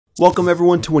Welcome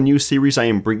everyone to a new series I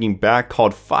am bringing back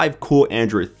called 5 Cool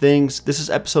Android Things. This is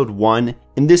episode 1.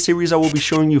 In this series I will be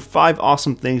showing you 5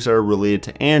 awesome things that are related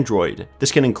to Android.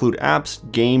 This can include apps,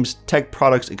 games, tech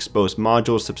products, Xposed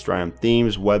modules, Substratum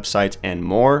themes, websites, and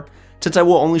more. Since I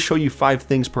will only show you 5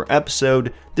 things per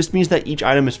episode, this means that each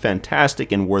item is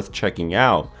fantastic and worth checking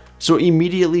out. So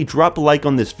immediately drop a like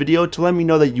on this video to let me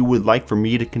know that you would like for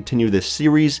me to continue this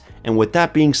series, and with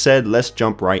that being said, let's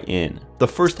jump right in. The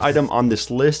first item on this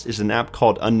list is an app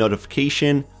called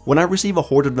Unnotification. When I receive a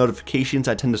horde of notifications,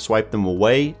 I tend to swipe them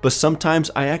away, but sometimes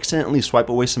I accidentally swipe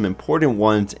away some important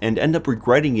ones and end up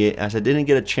regretting it as I didn't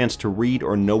get a chance to read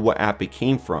or know what app it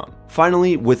came from.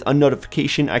 Finally, with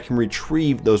Unnotification, I can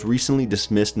retrieve those recently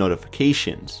dismissed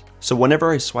notifications. So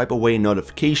whenever I swipe away a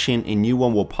notification, a new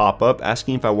one will pop up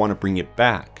asking if I want to bring it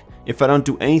back. If I don't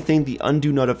do anything, the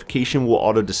undo notification will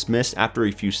auto dismiss after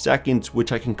a few seconds,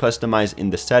 which I can customize in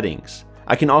the settings.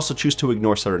 I can also choose to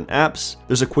ignore certain apps.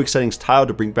 There's a quick settings tile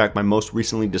to bring back my most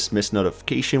recently dismissed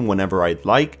notification whenever I'd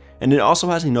like, and it also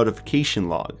has a notification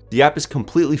log. The app is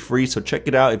completely free, so check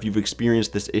it out if you've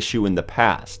experienced this issue in the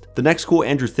past. The next cool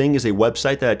Android thing is a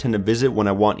website that I tend to visit when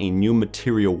I want a new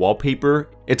material wallpaper.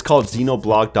 It's called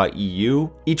xenoblog.eu.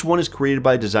 Each one is created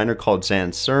by a designer called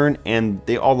Zeno, and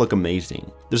they all look amazing.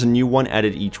 There's a new one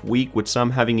added each week, with some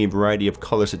having a variety of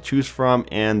colors to choose from,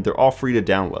 and they're all free to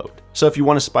download. So if you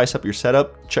want to spice up your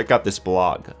setup, check out this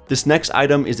blog. This next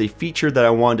item is a feature that I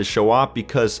wanted to show off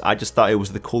because I just thought it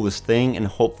was the coolest thing and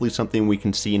hopefully something we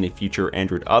can see in a future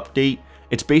Android update.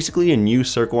 It's basically a new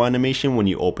circle animation when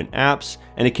you open apps,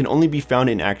 and it can only be found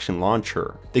in Action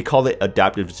Launcher. They call it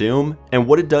AdaptiveZoom, and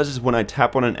what it does is when I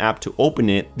tap on an app to open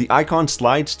it, the icon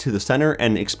slides to the center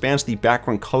and expands the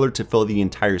background color to fill the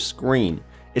entire screen.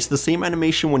 It's the same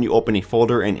animation when you open a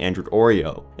folder in Android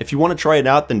Oreo. If you want to try it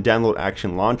out, then download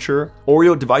Action Launcher.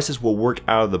 Oreo devices will work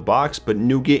out of the box, but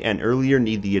Nougat and earlier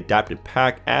need the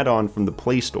AdaptivePack add-on from the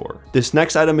Play Store. This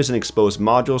next item is an Xposed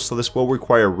module, so this will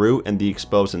require root and the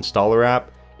Xposed installer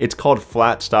app. It's called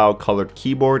Flat Style Colored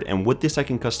Keyboard, and with this I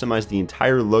can customize the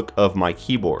entire look of my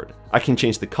keyboard. I can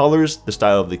change the colors, the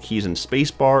style of the keys and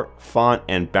spacebar, font,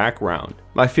 and background.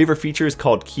 My favorite feature is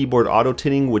called Keyboard Auto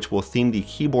Tinting, which will theme the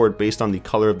keyboard based on the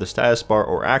color of the status bar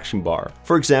or action bar.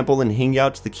 For example, in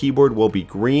Hangouts, the keyboard will be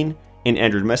green. In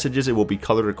Android Messages, it will be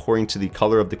colored according to the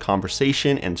color of the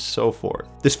conversation, and so forth.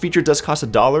 This feature does cost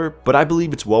 $1, but I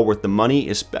believe it's well worth the money,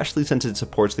 especially since it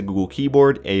supports the Google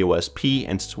Keyboard, AOSP,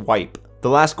 and Swipe. The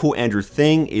last cool Android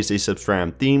thing is a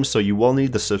Substratum theme, so you will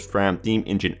need the Substratum theme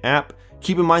engine app.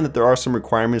 Keep in mind that there are some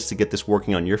requirements to get this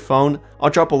working on your phone. I'll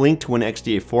drop a link to an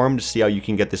XDA forum to see how you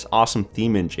can get this awesome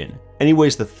theme engine.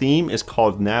 Anyways, the theme is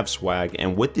called NavSwag,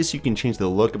 and with this you can change the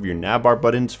look of your navbar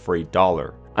buttons for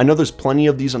 $1. I know there's plenty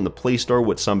of these on the Play Store,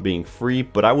 with some being free,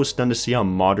 but I was stunned to see how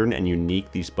modern and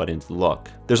unique these buttons look.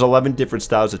 There's 11 different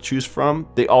styles to choose from.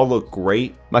 They all look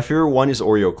great. My favorite one is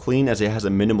Oreo Clean, as it has a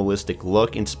minimalistic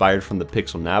look inspired from the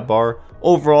Pixel navbar.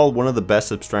 Overall, one of the best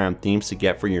Substratum themes to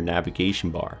get for your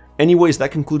navigation bar. Anyways, that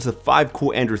concludes the 5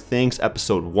 cool Android things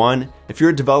episode 1. If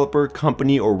you're a developer,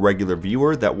 company, or regular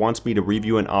viewer that wants me to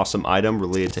review an awesome item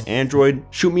related to Android,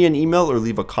 shoot me an email or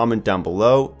leave a comment down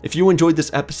below. If you enjoyed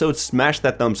this episode, smash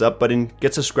that thumbs up button,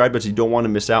 get subscribed as you don't want to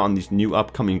miss out on these new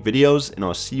upcoming videos, and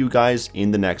I'll see you guys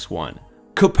in the next one.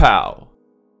 Kapow!